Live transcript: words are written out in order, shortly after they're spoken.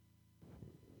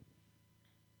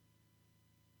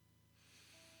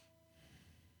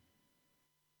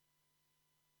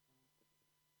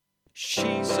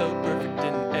She's so perfect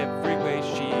in every way.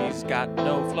 She's got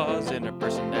no flaws in her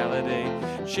personality.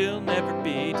 She'll never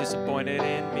be disappointed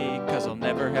in me, 'cause I'll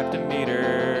never have to meet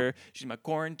her. She's my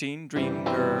quarantine dream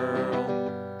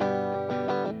girl.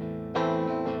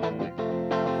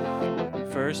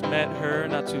 First met her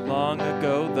not too long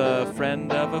ago, the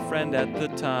friend of a friend at the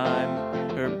time.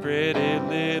 Her pretty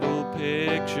little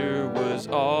picture was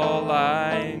all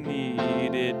I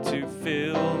needed to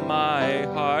fill my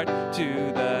heart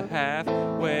to the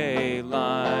halfway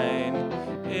line.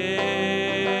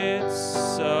 It's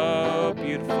so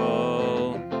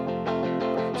beautiful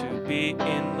to be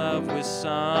in love with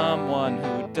someone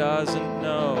who doesn't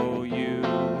know you.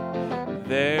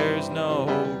 There's no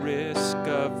risk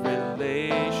of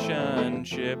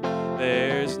relationship.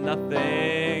 There's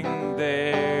nothing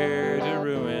there to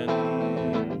ruin.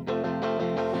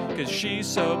 'Cause she's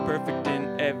so perfect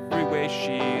in every way.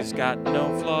 She's got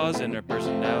no flaws in her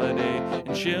personality.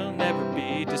 And she'll never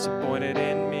be disappointed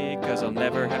in me, 'cause I'll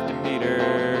never have to meet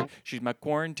her. She's my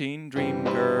quarantine dream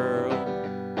girl.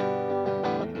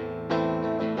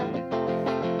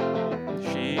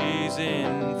 She's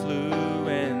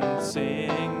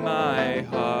influencing my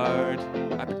heart.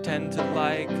 I pretend to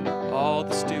like all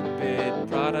the stupid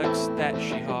products that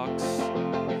she hawks.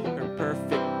 Her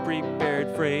perfect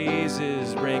prepared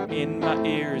phrases ring in my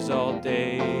ears all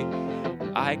day.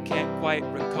 I can't quite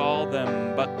recall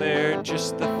them, but they're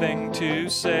just the thing to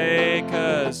say,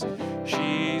 'cause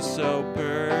she's so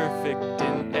perfect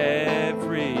in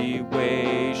every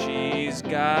way. She's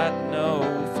got no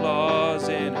flaws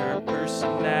in her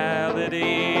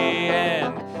personality,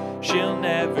 and she'll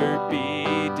never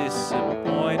be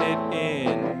disappointed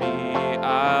in me.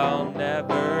 I'll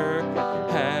never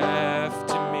have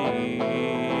to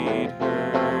meet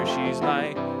her. She's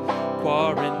my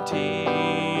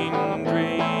quarantine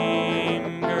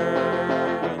dream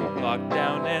girl.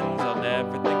 Lockdown ends, I'll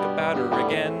never think about her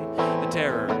again. The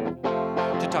terror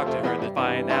to talk to her, the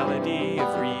finality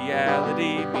of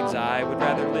reality means I would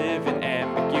rather live in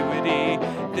ambiguity.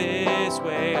 This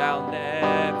way I'll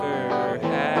never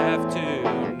have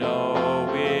to know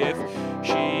if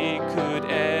she could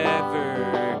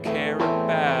ever care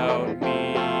about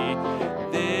me.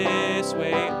 This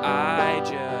way I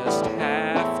just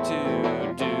have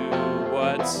to do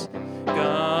what's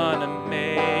gonna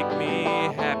make me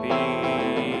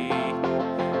happy.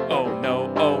 Oh no,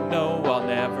 I'll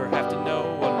never have to know.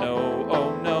 Oh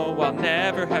no, I'll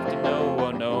never have to know.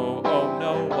 Oh no,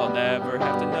 I'll never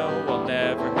have to know. I'll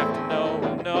never have to know.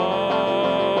 No.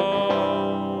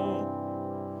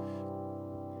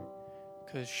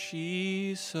 'Cause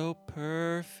she's so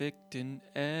perfect in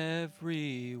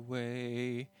every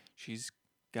way. She's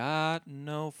got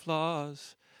no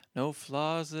flaws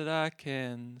that I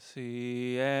can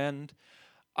see. And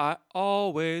I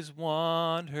always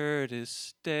want her to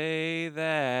stay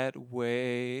that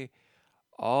way.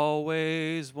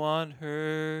 Always want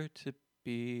her to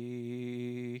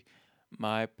be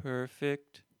my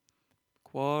perfect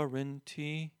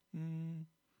quarantine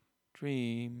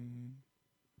dream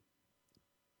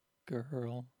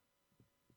girl.